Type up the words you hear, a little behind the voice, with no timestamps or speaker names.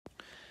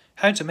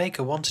How to make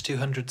a 1 to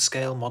 200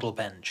 scale model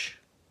bench.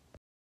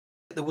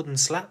 Get the wooden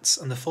slats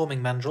and the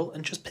forming mandrel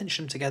and just pinch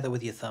them together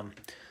with your thumb.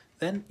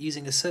 Then,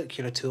 using a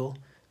circular tool,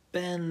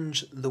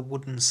 bend the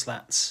wooden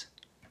slats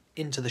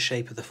into the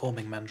shape of the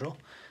forming mandrel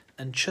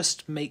and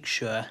just make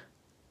sure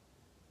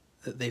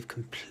that they've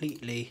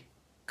completely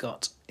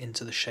got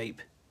into the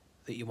shape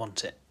that you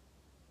want it.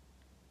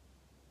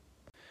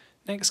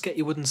 Next, get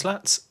your wooden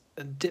slats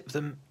and dip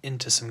them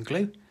into some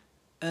glue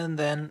and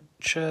then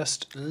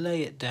just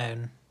lay it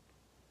down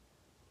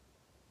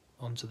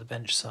onto the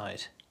bench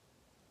side.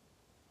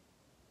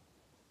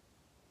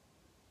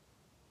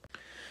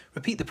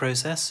 Repeat the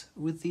process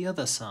with the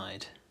other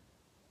side.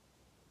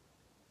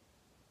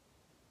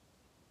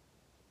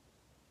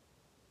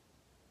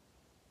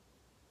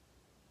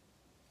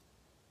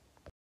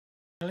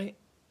 Finally,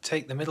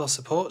 take the middle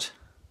support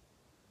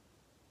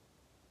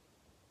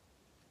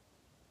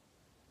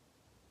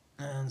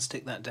and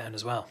stick that down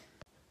as well.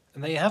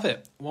 And there you have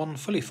it, one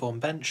fully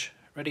formed bench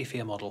ready for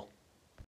your model.